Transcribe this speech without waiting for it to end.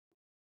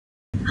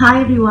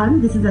Hi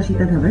everyone, this is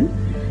Ashita Dhawan.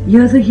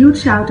 Here's a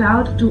huge shout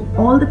out to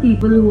all the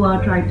people who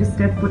are trying to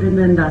step foot in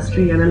the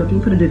industry and are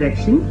looking for a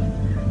direction.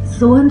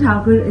 Sohan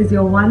Thakur is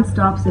your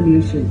one-stop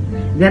solution.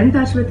 Get in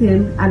touch with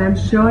him and I'm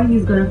sure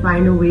he's going to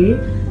find a way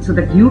so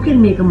that you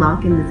can make a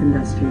mark in this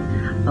industry.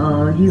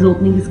 He's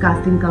opening his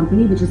casting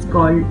company which is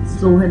called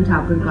Sohan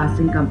Thakur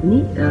Casting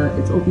Company.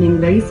 It's opening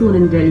very soon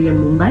in Delhi and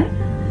Mumbai.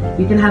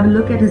 You can have a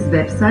look at his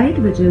website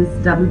which is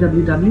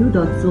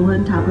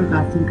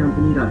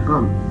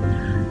www.sohanthakurcastingcompany.com.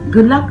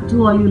 Good luck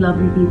to all you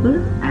lovely people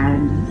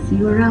and see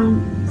you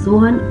around.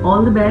 Sohan,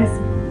 all the best.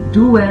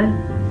 Do well.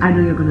 I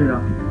know you're going to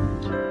rock it.